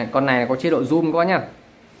 Đấy, con này có chế độ zoom có nhá.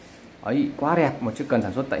 Ấy, quá đẹp, một chiếc cần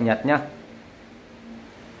sản xuất tại Nhật nhá.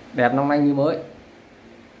 Đẹp long lanh như mới.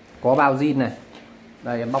 Có bao zin này.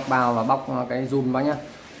 Đây em bóc bao và bóc cái zoom vào nhá.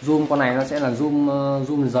 Zoom con này nó sẽ là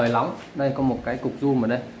zoom rời lóng. Đây có một cái cục zoom ở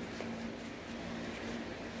đây.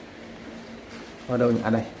 Ở đâu nhỉ? À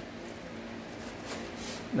đây.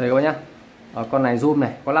 Đây các bác nhá. Ở con này zoom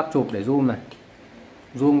này, có lắp chụp để zoom này.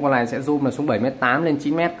 Zoom con này sẽ zoom là xuống 7m8 lên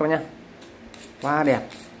 9m các bác nhá. Quá đẹp.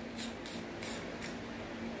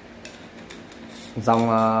 Dòng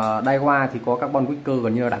Daiwa thì có carbon wicker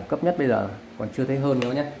gần như là đẳng cấp nhất bây giờ, còn chưa thấy hơn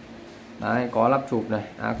nữa nhé. Đấy, có lắp chụp này,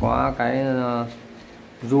 có cái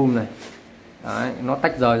zoom này. Đấy, nó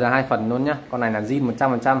tách rời ra hai phần luôn nhá. Con này là zin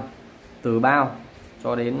 100% từ bao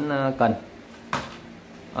cho đến cần.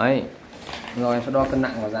 Đấy. Rồi em sẽ đo cân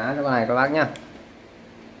nặng và giá cho con này các bác nhá.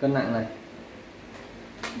 Cân nặng này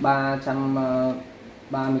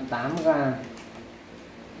 338 g.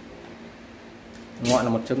 Ngọn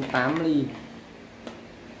là 1.8 ly.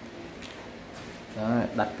 Đấy,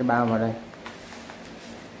 đặt cái bao vào đây.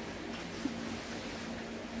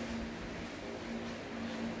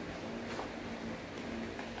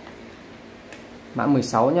 Mã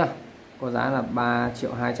 16 nhá. Có giá là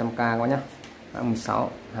 3.200.000 quá nhá. Mã 16,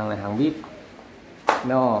 hàng này hàng VIP.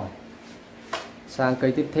 Rồi. Sang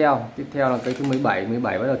cây tiếp theo là cây thứ 17,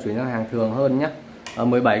 17 bắt đầu chuyển sang hàng thường hơn nhá. Ở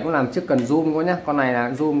 17 cũng làm chiếc cần zoom quá nhá. Con này là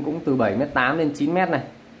zoom cũng từ 7m8 lên 9m này.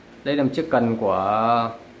 Đây là một chiếc cần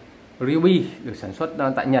của Ruby, được sản xuất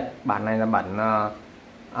tại Nhật. Bản này là bản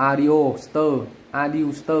Adioster.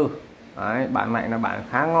 Đấy, bản này là bản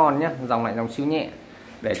khá ngon nhé. Dòng này dòng siêu nhẹ,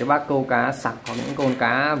 để cho bác câu cá sặc hoặc những con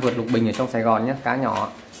cá vượt lục bình ở trong Sài Gòn nhé, cá nhỏ.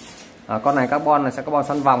 Con này carbon là sẽ carbon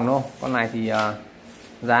xoắn vòng thôi. Con này thì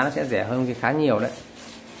giá nó sẽ rẻ hơn cái khá nhiều đấy.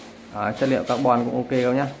 Chất liệu carbon cũng ok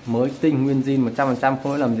đâu nhá, mới tinh nguyên zin 100%,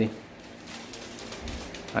 không lỗi lầm gì.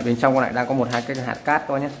 Ở bên trong con này đang có 1-2 cái hạt cát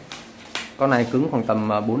thôi nhé. Con này cứng khoảng tầm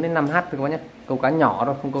 4 đến 5H thôi các bác nhé. Câu cá nhỏ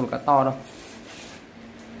thôi, không câu được cá to đâu.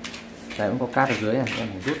 Đây cũng có cát ở dưới này, em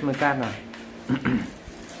phải rút mấy cát nào.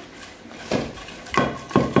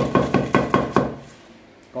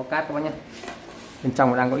 Có cát các bác nhé. Bên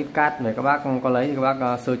trong đang có ít cát, để các bác có lấy thì các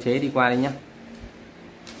bác sơ chế đi qua đi nhé.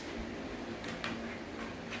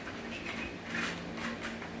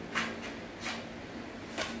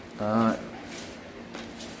 Đó.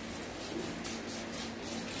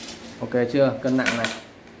 Ok chưa? Cân nặng này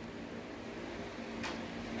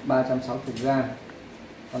 360g.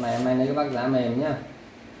 Con này hôm nay lấy các bác giá mềm nhá.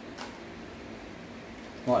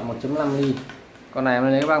 Ngọn 1.5 ly. Con này hôm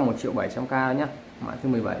nay lấy các bác 1.700.000 nhá. Mã thứ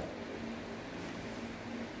 17.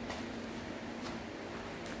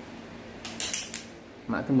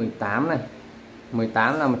 Mã thứ 18 này.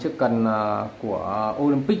 18 là một chiếc cần của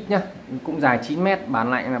Olympic nhá, cũng dài 9m,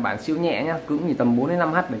 bản lạnh là bản siêu nhẹ nhá, cứng thì tầm 4 đến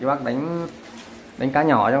 5H để cho bác đánh cá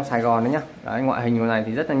nhỏ trong Sài Gòn đấy nhá. Đấy, ngoại hình của này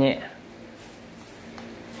thì rất là nhẹ.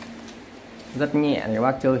 Rất nhẹ để các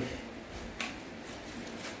bác chơi.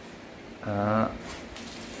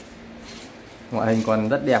 Ngoại hình còn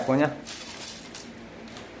rất đẹp quá nhá.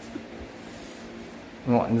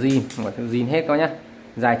 Ngọn zin, ngọn zin hết các nhá.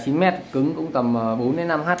 Dài 9m, cứng cũng tầm 4 đến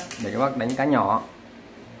 5H để các bác đánh cá nhỏ.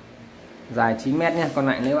 Dài 9m nhé. Con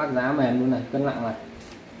này lấy bác giá mềm luôn này, cân nặng này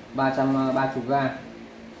 330g.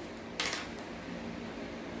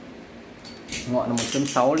 Ngọn là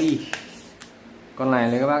 1.6 ly. Con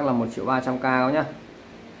này lấy các bác là 1.300.000 nhá.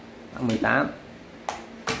 Mã 18.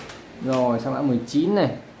 Rồi sang mã 19 này.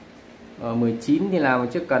 Ở 19 thì là một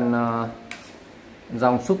chiếc cần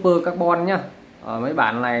dòng super carbon nhá. Ở mấy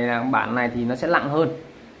bản này thì nó sẽ nặng hơn.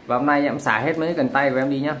 Và hôm nay em xả hết mấy cần tay của em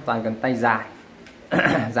đi nhá, toàn cần tay dài.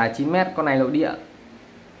 Dài 9m. Con này nội địa.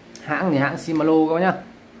 Hãng thì hãng Shimano các bác nhá.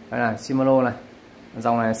 Đây là Shimano này.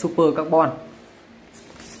 Dòng này super carbon.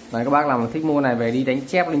 Đấy, các bác nào thích mua này về đi đánh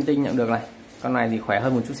chép linh tinh nhận được này. Con này thì khỏe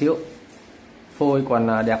hơn một chút xíu, phôi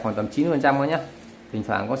còn đẹp khoảng tầm 90% thôi nhá, thỉnh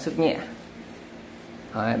thoảng có sức nhẹ.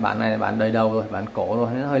 Đấy, bản này là bản đời đầu rồi, bản cổ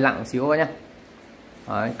rồi, nó hơi nặng xíu quá nhá.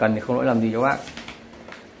 Đấy, cần thì không lỗi lầm gì các bác.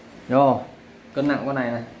 Rồi, cân nặng con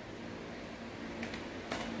này này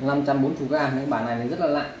 540g, cái bản này rất là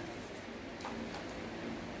nặng,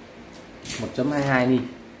 1.22 ly.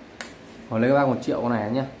 Còn lấy các bác 1 triệu con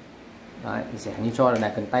này nhá. Đấy, rẻ như cho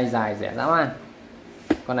này, cần tay dài rẻ dã man.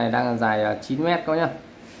 Con này đang dài 9 mét các nhá.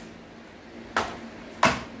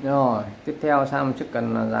 Rồi, tiếp theo sang một chiếc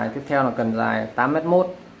cần dài tiếp theo là cần dài 8m1.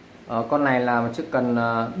 Con này là một chiếc cần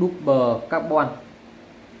double carbon.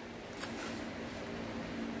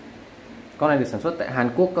 Con này được sản xuất tại Hàn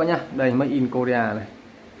Quốc các nhá. Đây made in Korea này.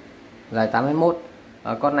 Dài 8m1.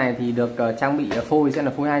 Con này thì được trang bị phôi sẽ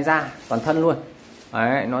là phôi 2 da toàn thân luôn.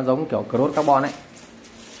 Đấy, nó giống kiểu cross carbon ấy.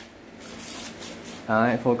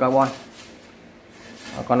 Đấy, phôi carbon.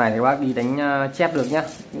 Con này thì các bác đi đánh chép được nhá,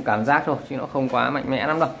 cũng cảm giác thôi chứ nó không quá mạnh mẽ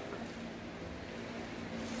lắm đâu.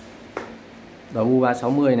 Đầu u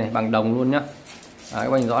 360 này bằng đồng luôn nhá. Đấy, các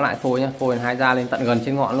bác nhìn rõ lại phôi nhá, phôi 2 da lên tận gần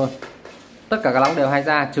trên ngọn luôn. Tất cả các lóng đều 2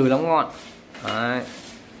 da trừ lóng ngọn. Đấy.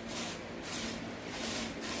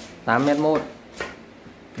 8m1.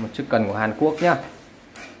 Một chiếc cần của Hàn Quốc nhá.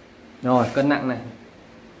 Rồi, cân nặng này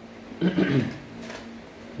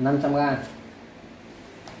 500g.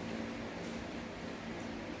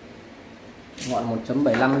 Ngọn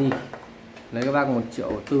 1.75 ly. Lấy các bác 1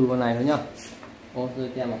 triệu tư con này thôi nhá. Ô, rơi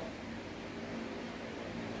tem rồi.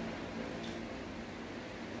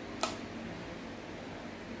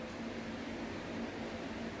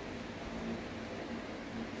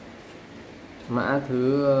 Mã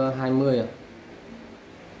thứ 20 à?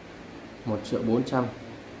 1.400.000.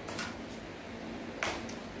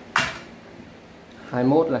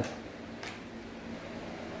 21 này.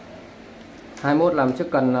 21 làm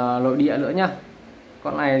chiếc cần nội địa nữa nhá.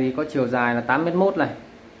 Con này thì có chiều dài là 8m1 này.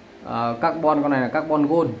 Carbon, con này là carbon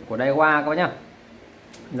gold của Daiwa các bác nhá.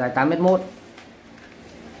 Dài 8m1.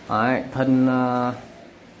 Đấy, thân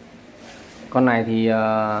con này thì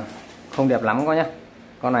không đẹp lắm các nhá.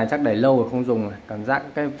 Con này chắc đẩy lâu rồi không dùng rồi. Cảm giác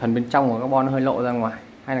cái phần bên trong của carbon nó hơi lộ ra ngoài.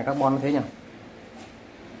 Hay là carbon nó thế nhỉ?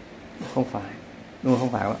 Không phải. Đúng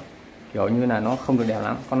không phải các bạn. Kiểu như là nó không được đẹp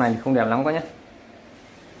lắm. Con này thì không đẹp lắm các nhá.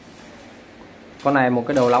 Con này một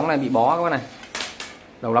cái đầu lóng này bị bó các bạn này.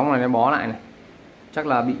 Đầu lóng này nó bó lại này. Chắc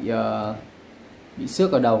là bị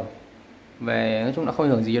xước ở đầu. Về nói chung là không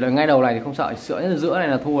ảnh hưởng gì đâu. Ngay đầu này thì không sợ, sữa giữa này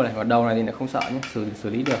là thua này, còn đầu này thì lại không sợ nhé, xử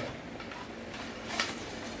lý được.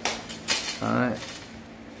 Đấy.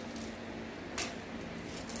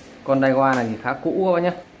 Con Daiwa này thì khá cũ các bác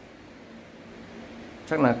nhé.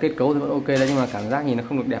 Chắc là kết cấu thì vẫn ok đấy, nhưng mà cảm giác nhìn nó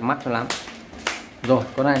không được đẹp mắt cho lắm. Rồi,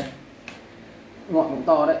 con này ngọn cũng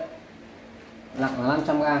to đấy, nặng là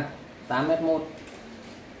 500g, 8m1.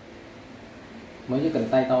 Mấy cái cần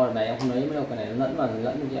tay to này em không lấy mấy đâu, cái này nó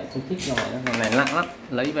lẫn như vậy không thích rồi, cái này nặng lắm,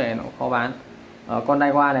 lấy về nó cũng khó bán. Con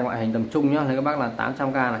Daiwa này ngoại hình tầm trung nhá, thấy các bác là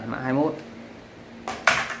 800k này, mã 21,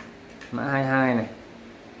 mã 22 này.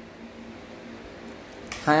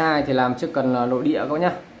 22 thì làm chiếc cần nội địa các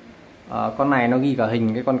nhá. Con này nó ghi cả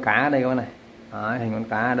hình cái con cá ở đây các bạn này. Đấy, hình con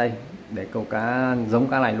cá ở đây để câu cá giống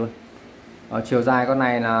cá này luôn. Chiều dài con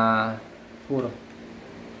này là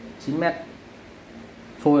 9m.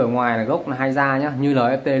 Phôi ở ngoài là gốc là 2 da nhá, như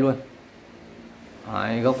LFT luôn.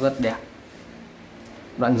 Đấy, gốc rất đẹp.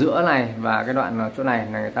 Đoạn giữa này và cái đoạn chỗ này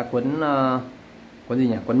là người ta quấn gì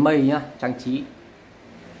nhỉ? Quấn mây nhá, trang trí.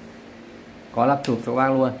 Có lắp chụp cho bác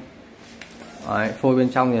luôn. Đấy, phôi bên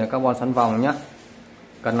trong thì là carbon xoắn vòng nhá.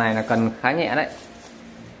 Cần này là cần khá nhẹ đấy.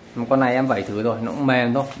 Con này em vẩy thử rồi, nó cũng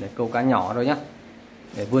mềm thôi, để câu cá nhỏ thôi nhá.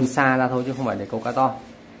 Để vươn xa ra thôi chứ không phải để câu cá to.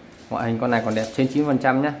 Ngoại hình con này còn đẹp trên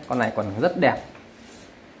 90% nhá. Con này còn rất đẹp.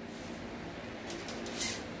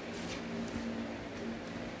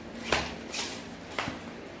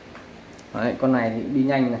 Đấy, con này thì đi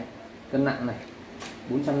nhanh này, cân nặng này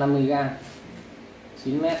 450g,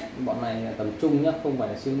 9m. Bọn này là tầm trung nhá, không phải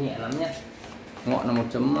là siêu nhẹ lắm nhá. Ngọn là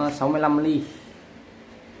 1.65 ly.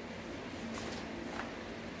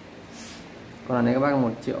 Con này các bác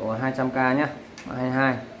 1.200k nhá. Mã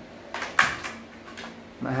 22,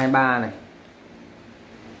 mã 23 này.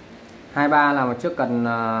 23 là một chiếc cần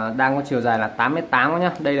đang có chiều dài là 8m8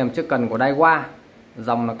 nhá. Đây là một chiếc cần của Daiwa,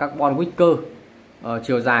 dòng là carbon wicker.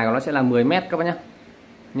 Chiều dài của nó sẽ là 10m các bác nhá.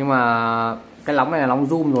 Nhưng mà cái lóng này là lóng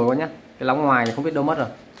zoom rồi các nhá. Cái lóng ngoài thì không biết đâu mất rồi.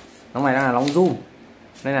 Lóng này đang là lóng zoom.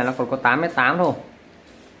 Đây là nó còn có 8m8 thôi.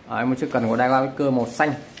 Đấy, một chiếc cần của Daiwa wicker màu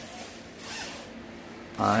xanh.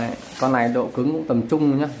 Đấy, con này độ cứng cũng tầm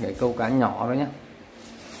trung nhá, để câu cá nhỏ thôi nhá.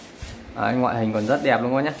 Đấy, ngoại hình còn rất đẹp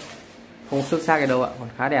luôn các nhá, không xước xác cái đâu ạ, còn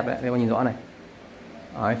khá đẹp đấy, đây các nhìn rõ này.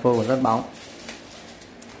 Đấy, phôi còn rất bóng,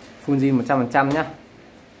 full zin 100% nhá.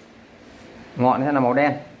 Ngọn sẽ là màu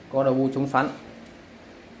đen, có đầu bu chống xoắn.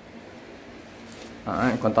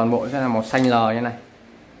 Đấy, còn toàn bộ sẽ là màu xanh lờ như này.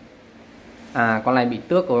 À, con này bị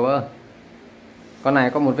tước rồi bơ. Con này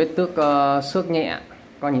có một vết tước xước nhẹ,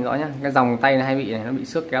 con nhìn rõ nhá, cái dòng tay này hay bị này, nó bị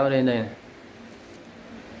xước kéo lên đây này.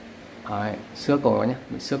 Đấy, xước rồi nhá,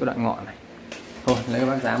 bị xước cái đoạn ngọn này. Thôi lấy cái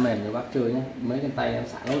bác giá mềm cho bác chơi nhá, mấy cái tay em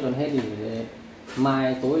xả nốt cho hết đi để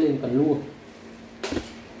mai tối lên cần lua.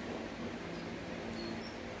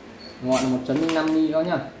 Ngọn là 1.05 ni đó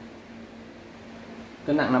nhá.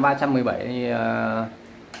 Cân nặng là 317 thì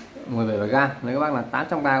 17 gram. Lấy các bác là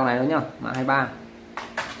 800k con này đó nhá, mã 23.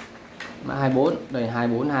 Mã 24, đây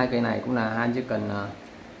 24, hai cây này cũng là hai chiếc cần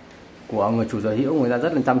của người chủ sở hữu, người ta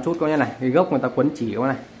rất là chăm chút các nhá này. Cái gốc người ta quấn chỉ các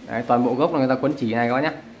này. Đấy, toàn bộ gốc là người ta quấn chỉ này các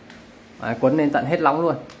nhá. Đấy, quấn lên tận hết lóng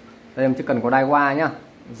luôn. Đây là chiếc cần của Daiwa nhá.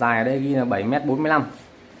 Dài ở đây ghi là 7m45.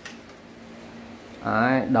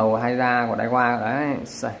 Đấy, đầu hay da của Daiwa đấy.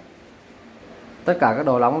 Tất cả các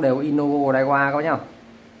đầu lóng đều có in logo của Daiwa các nhá.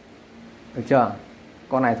 Được chưa?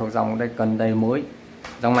 Con này thuộc dòng đây cần đầy mới.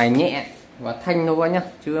 Dòng này nhẹ và thanh thôi nhá,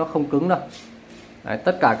 chứ nó không cứng đâu. Đấy,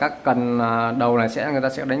 tất cả các cần đầu này người ta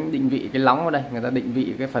sẽ đánh định vị cái lóng vào đây, người ta định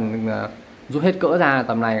vị cái phần rút hết cỡ ra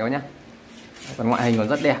tầm này các nhá. Còn ngoại hình còn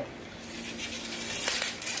rất đẹp.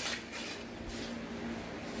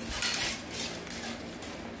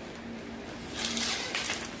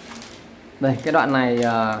 Đây cái đoạn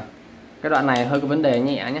này hơi có vấn đề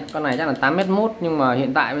nhẹ nhé. Con này chắc là 8m1 nhưng mà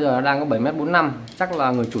hiện tại bây giờ nó đang có 7m45, chắc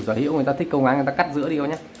là người chủ sở hữu người ta thích công áng người ta cắt giữa đi các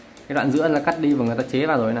nhé. Cái đoạn giữa là cắt đi và người ta chế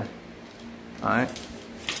vào rồi này. Đấy,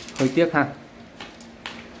 hơi tiếc ha.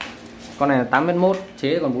 Con này là 8m1,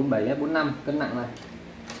 chế còn 47m45, cân nặng này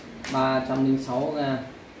 306 gram,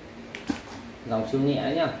 dòng siêu nhẹ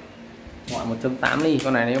đấy nhá. Ngọn 1.8 ly,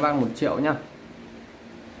 con này nếu bác 1 triệu nhá.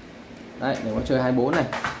 Đấy, để có chơi 24 này,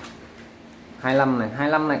 25 này,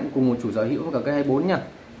 25 này cũng cùng một chủ sở hữu với cả cái 24 nhá.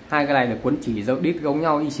 Hai cái này được quấn chỉ dấu đít giống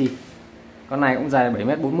nhau y xì. Con này cũng dài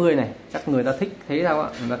 7m40 này, chắc người ta thích thế sao ạ,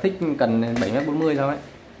 người ta thích cần 7m40 sao ấy.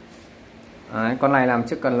 Đấy, con này làm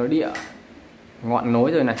chiếc cần nội địa, ngọn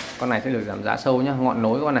nối rồi này, con này sẽ được giảm giá sâu nhá, ngọn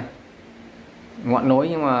nối con này, ngọn nối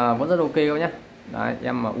nhưng mà vẫn rất ok các nhá. Đấy,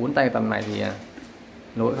 em mà uốn tay tầm này thì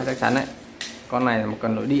nối phải chắc chắn đấy. Con này là một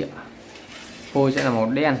cần nội địa, phôi sẽ là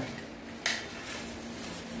màu đen.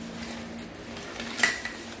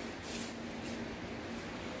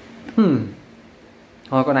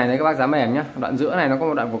 Thôi con này đấy các bác giá mềm nhá. Đoạn giữa này nó có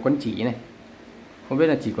một đoạn của quấn chỉ này, không biết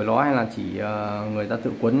là chỉ của nó hay là chỉ người ta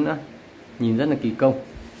tự quấn nữa, nhìn rất là kỳ công.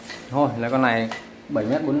 Thôi là con này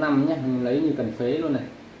 7m45 nhé, mình lấy như cần phế luôn này,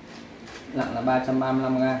 nặng là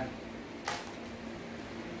 335 gram,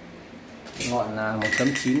 ngọn là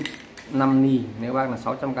 1.95 ni, nếu bác là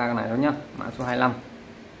 600k cái này đó nhá. Mã số 25.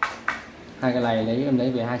 Hai cái này lấy em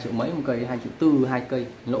lấy về 2 triệu mấy một cây, 2 triệu tư, hai cây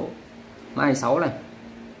lỗ. Mã 26 này,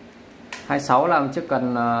 26 là một chiếc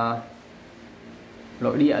cần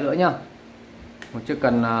nội địa nữa nhá, một chiếc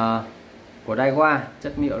cần của Daiwa,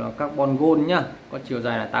 chất liệu là carbon gold nhá, có chiều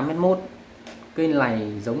dài là 8m1, cây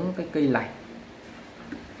này giống cái cây này,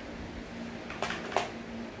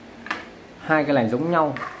 hai cái này giống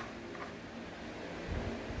nhau,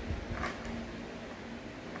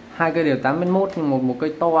 hai cây đều 8m1 nhưng một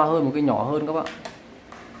cây to hơn, một cây nhỏ hơn các bạn.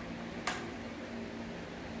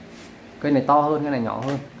 Cây này to hơn, cái này nhỏ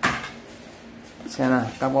hơn. Xem nào,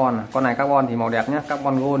 carbon này. Con này carbon thì màu đẹp nhá,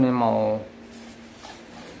 carbon gold nên màu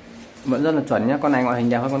vẫn rất là chuẩn nhá. Con này ngoại hình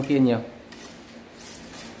đẹp hơn con kia nhiều.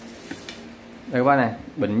 Đây các bạn này,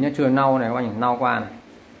 bẩn nhá, chưa lau này các bạn nhìn, lau qua này.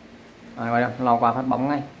 Các bạn lau qua phát bóng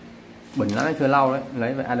ngay. Bẩn lắm chưa lau đấy.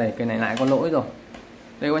 Lấy vậy đây, cây này lại có lỗi rồi.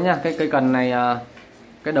 Đây các bạn nhá, cái cây cần này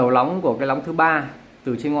cái đầu lóng của cái lóng thứ 3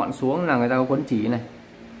 từ trên ngọn xuống là người ta có quấn chỉ này.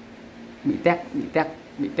 Bị tét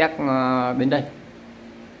đến đây.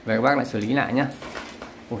 Về các bác lại xử lý lại nhá.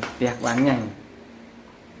 Ôi, tẹt bán nhanh.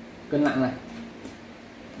 Cân nặng này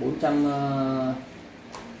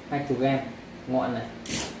 420 gram, ngọn này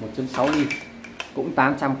 1.6 ly, cũng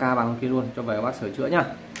 800k bằng kia luôn, cho về các bác sửa chữa nhá.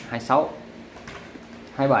 26,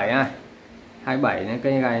 27 này, 27 này,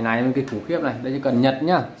 cây này cây khủng khiếp này, đây chỉ cần Nhật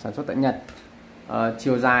nhá, sản xuất tại Nhật.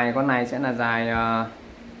 Chiều dài con này sẽ là dài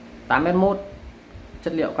 8m1,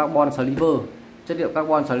 chất liệu carbon sliver. Chất liệu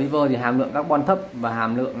carbon sliver thì hàm lượng carbon thấp và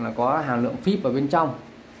hàm lượng là có hàm lượng phíp ở bên trong,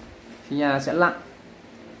 thì nhà sẽ lặng.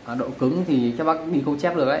 Độ cứng thì các bác đi câu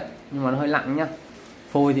chép được đấy, nhưng mà nó hơi lặng nhá.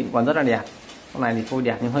 Phôi thì còn rất là đẹp, con này thì phôi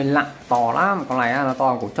đẹp nhưng hơi lặng, to lắm. Con này nó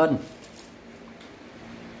to cổ chân.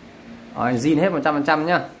 Zin hết 100%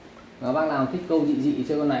 nhá. Và bác nào thích câu dị dị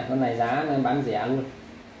chơi con này giá nên bán rẻ luôn.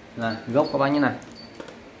 Này, gốc có bao nhiêu này?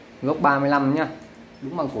 Gốc 35 nhá.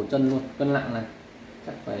 Đúng bằng cổ chân luôn, cân nặng này.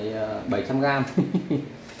 Chắc phải 700g.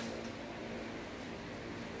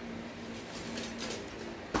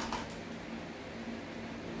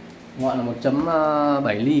 Ngọn là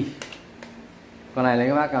 1.7 ly. Con này lấy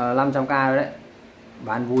các bác 500k rồi đấy.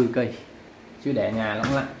 Bán vui cây. Chứ để nhà lắm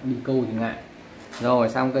lặng, đi câu thì ngại. Rồi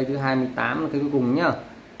sang cây thứ 28 là cây cuối cùng nhá.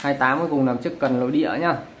 28 cuối cùng làm chiếc cần nội địa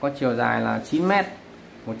nhá. Có chiều dài là 9m.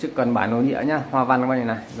 Một chiếc cần bản nội địa nhá. Hoa văn như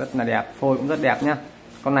này, rất là đẹp, phôi cũng rất đẹp nhá.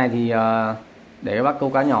 Con này thì để các bác câu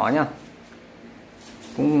cá nhỏ nhá.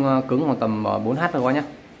 Cũng cứng khoảng tầm 4h thôi quá nhá.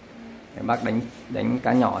 Để bác đánh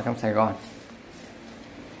cá nhỏ trong Sài Gòn.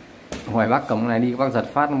 Ngoài bác cầm này đi các bác giật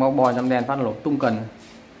phát nó bo trong đen phát lột tung cần.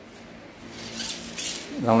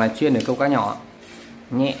 Dòng này chuyên để câu cá nhỏ,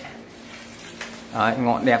 nhẹ. Đấy,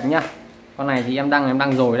 ngọn đẹp nhá. Con này thì em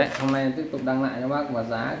đăng rồi đấy, hôm nay tiếp tục đăng lại cho bác. Và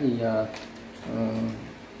giá thì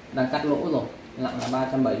đang cắt lỗ rồi, nặng là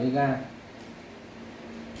 370g.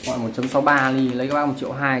 Ngọn 1.63 ly, lấy các bác 1.2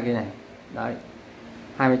 triệu cây này. Đấy,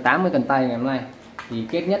 28 mươi cần tay ngày hôm nay. Thì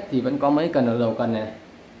kết nhất thì vẫn có mấy cần ở đầu cần này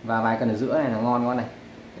và vài cần ở giữa này là ngon con này.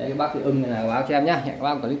 Đấy các bác thì ưng này là báo cho em nhá. Hẹn các bác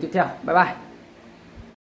ở clip tiếp theo. Bye bye.